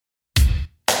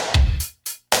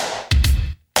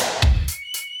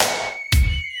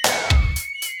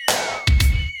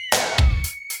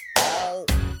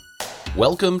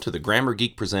Welcome to the Grammar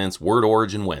Geek Presents Word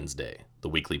Origin Wednesday, the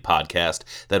weekly podcast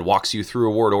that walks you through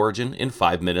a word origin in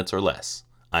 5 minutes or less.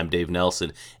 I'm Dave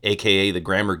Nelson, aka the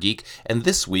Grammar Geek, and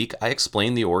this week I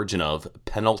explain the origin of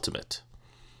penultimate.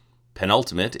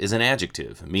 Penultimate is an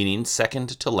adjective, meaning second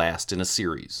to last in a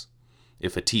series.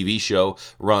 If a TV show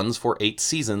runs for 8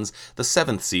 seasons, the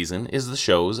 7th season is the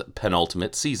show's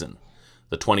penultimate season.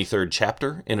 The 23rd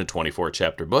chapter in a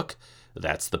 24-chapter book,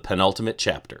 that's the penultimate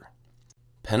chapter.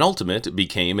 Penultimate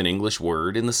became an English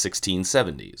word in the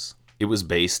 1670s. It was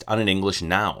based on an English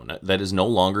noun that is no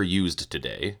longer used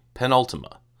today,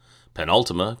 penultima.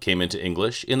 Penultima came into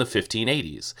English in the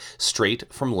 1580s, straight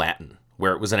from Latin,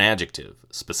 where it was an adjective,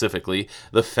 specifically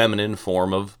the feminine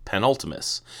form of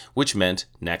penultimus, which meant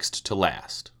next to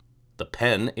last. The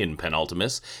pen in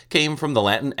penultimus came from the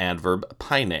Latin adverb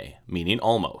pine, meaning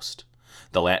almost.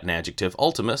 The Latin adjective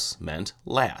ultimus meant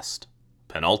last.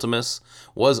 Penultimus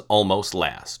was almost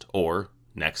last, or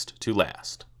next to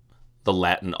last. The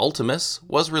Latin ultimus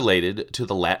was related to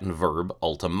the Latin verb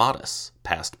ultimatus,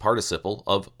 past participle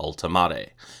of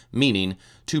ultimate, meaning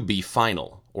to be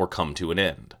final or come to an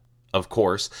end. Of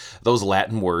course, those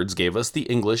Latin words gave us the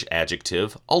English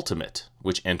adjective ultimate,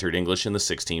 which entered English in the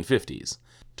 1650s.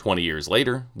 20 years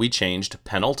later, we changed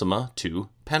penultima to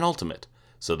penultimate,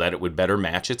 so that it would better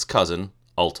match its cousin,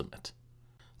 ultimate.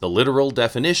 The literal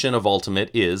definition of ultimate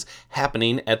is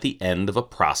happening at the end of a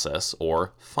process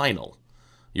or final.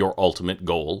 Your ultimate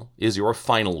goal is your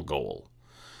final goal.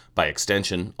 By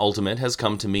extension, ultimate has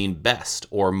come to mean best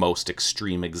or most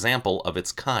extreme example of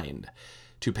its kind.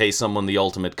 To pay someone the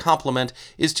ultimate compliment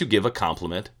is to give a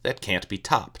compliment that can't be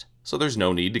topped, so there's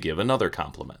no need to give another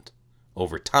compliment.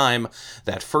 Over time,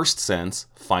 that first sense,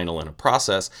 final in a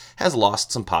process, has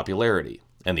lost some popularity,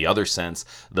 and the other sense,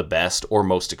 the best or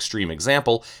most extreme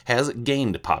example, has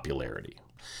gained popularity.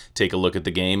 Take a look at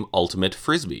the game Ultimate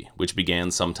Frisbee, which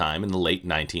began sometime in the late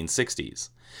 1960s.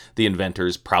 The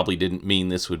inventors probably didn't mean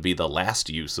this would be the last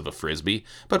use of a frisbee,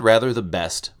 but rather the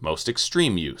best, most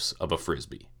extreme use of a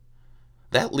frisbee.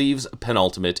 That leaves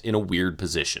penultimate in a weird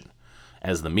position.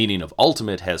 As the meaning of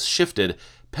ultimate has shifted,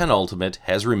 penultimate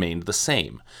has remained the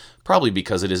same, probably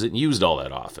because it isn't used all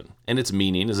that often, and its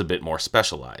meaning is a bit more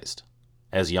specialized.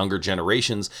 As younger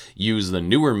generations use the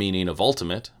newer meaning of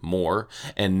ultimate more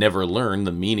and never learn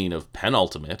the meaning of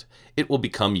penultimate, it will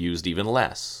become used even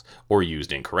less, or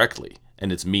used incorrectly,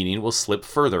 and its meaning will slip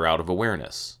further out of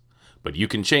awareness. But you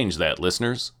can change that,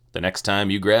 listeners. The next time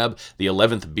you grab the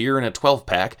 11th beer in a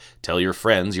 12-pack, tell your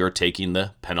friends you're taking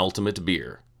the penultimate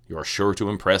beer. You're sure to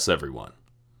impress everyone.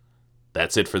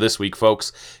 That's it for this week,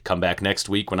 folks. Come back next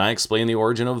week when I explain the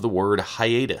origin of the word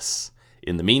hiatus.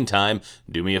 In the meantime,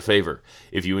 do me a favor.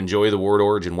 If you enjoy the Word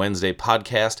Origin Wednesday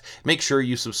podcast, make sure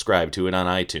you subscribe to it on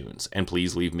iTunes, and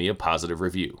please leave me a positive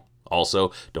review.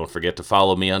 Also, don't forget to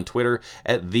follow me on Twitter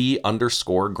at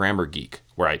 @the_Grammar Geek,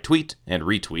 where I tweet and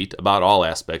retweet about all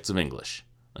aspects of English.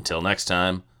 Until next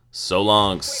time, so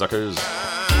long, suckers.